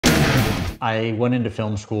I went into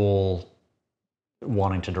film school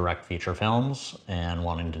wanting to direct feature films and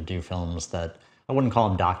wanting to do films that, I wouldn't call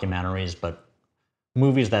them documentaries, but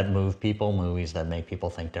movies that move people, movies that make people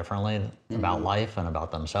think differently about life and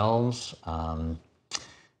about themselves.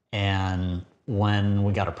 And when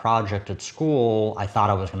we got a project at school, I thought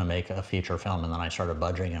I was going to make a feature film, and then I started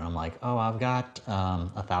budgeting, and I'm like, oh, I've got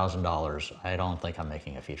 $1,000. I don't think I'm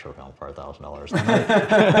making a feature film for $1,000.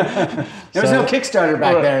 There was no Kickstarter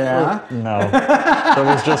back there, huh? No,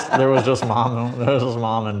 there was just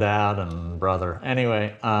mom and dad and brother.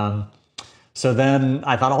 Anyway, so then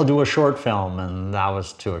I thought I'll do a short film, and that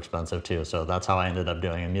was too expensive too. So that's how I ended up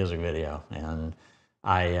doing a music video, and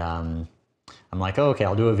I'm like, oh, okay,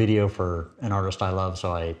 I'll do a video for an artist I love.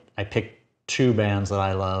 So I picked 2 bands that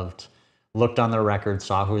I loved, looked on their records,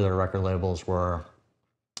 saw who their record labels were.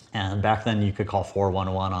 And back then you could call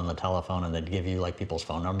 411 on the telephone and they'd give you like people's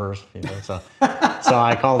phone numbers. So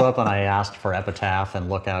I called up and I asked for Epitaph and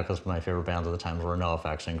Lookout, because my favorite bands at the time were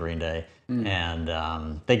NoFX and Green Day.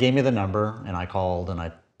 And they gave me the number, and I called and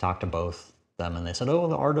I talked to both them, and they said, oh,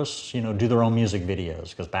 the artists, do their own music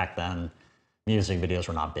videos. Because back then music videos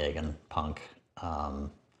were not big in punk.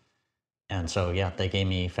 And so, yeah, they gave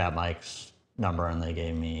me Fat Mike's number, and they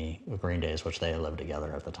gave me Green Day's, which they lived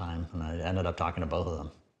together at the time. And I ended up talking to both of them.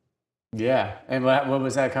 Yeah. And what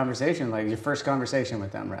was that conversation like? Your first conversation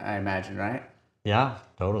with them, I imagine, right? Yeah,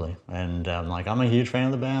 totally. And I'm like, I'm a huge fan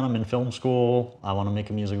of the band. I'm in film school. I want to make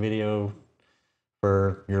a music video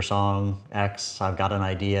for your song X. I've got an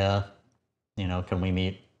idea. Can we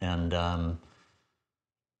meet? And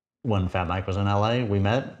when Fat Mike was in LA, we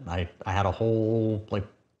met. I had a whole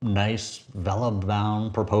nice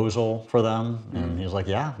vellum-bound proposal for them, and he was like,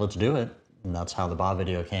 yeah, let's do it. And that's how the Bob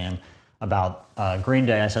video came. About Green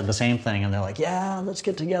Day, I said the same thing, and they're like, yeah, let's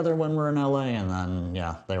get together when we're in LA. And then,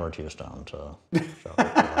 yeah, they were too stoned to show up.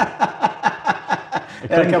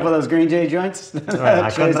 Had a couple of those Green Day joints.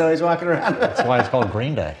 Right, Trey's always walking around. That's why it's called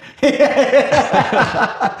Green Day.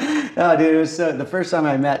 Oh, dude, it was the first time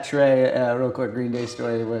I met Trey, real quick Green Day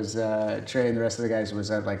story, was Trey and the rest of the guys was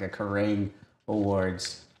at like a Kerrang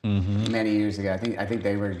Awards many years ago. I think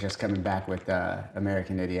they were just coming back with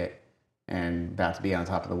American Idiot and about to be on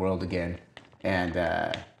top of the world again. And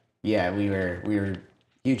yeah, we were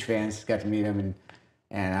huge fans. Got to meet them,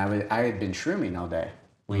 and I had been shrooming all day.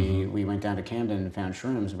 We went down to Camden and found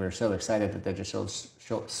shrooms. We were so excited that they just sold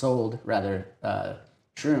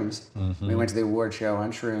shrooms. We went to the award show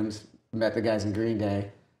on shrooms, met the guys in Green Day,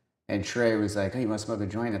 and Trey was like, hey, you want to smoke a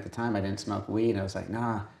joint? At the time, I didn't smoke weed. And I was like,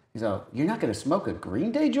 nah. He's like, you're not going to smoke a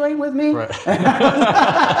Green Day joint with me? Right. And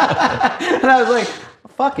I was like,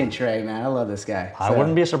 fucking Trey, man. I love this guy. I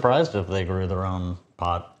wouldn't be surprised if they grew their own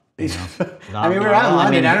pot. I mean, we're out in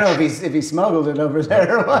London. I don't know if he smuggled it over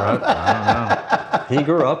there or what. I don't know. He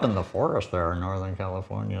grew up in the forest there in Northern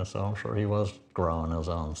California, so I'm sure he was growing his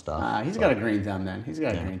own stuff. He's got a green thumb then. He's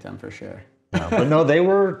got a green thumb for sure. Yeah, but no, they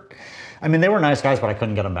were nice guys, but I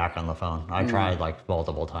couldn't get them back on the phone. I tried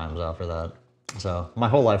multiple times after that. So my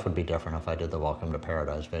whole life would be different if I did the Welcome to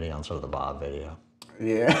Paradise video instead of the Bob video.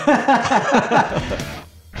 Yeah.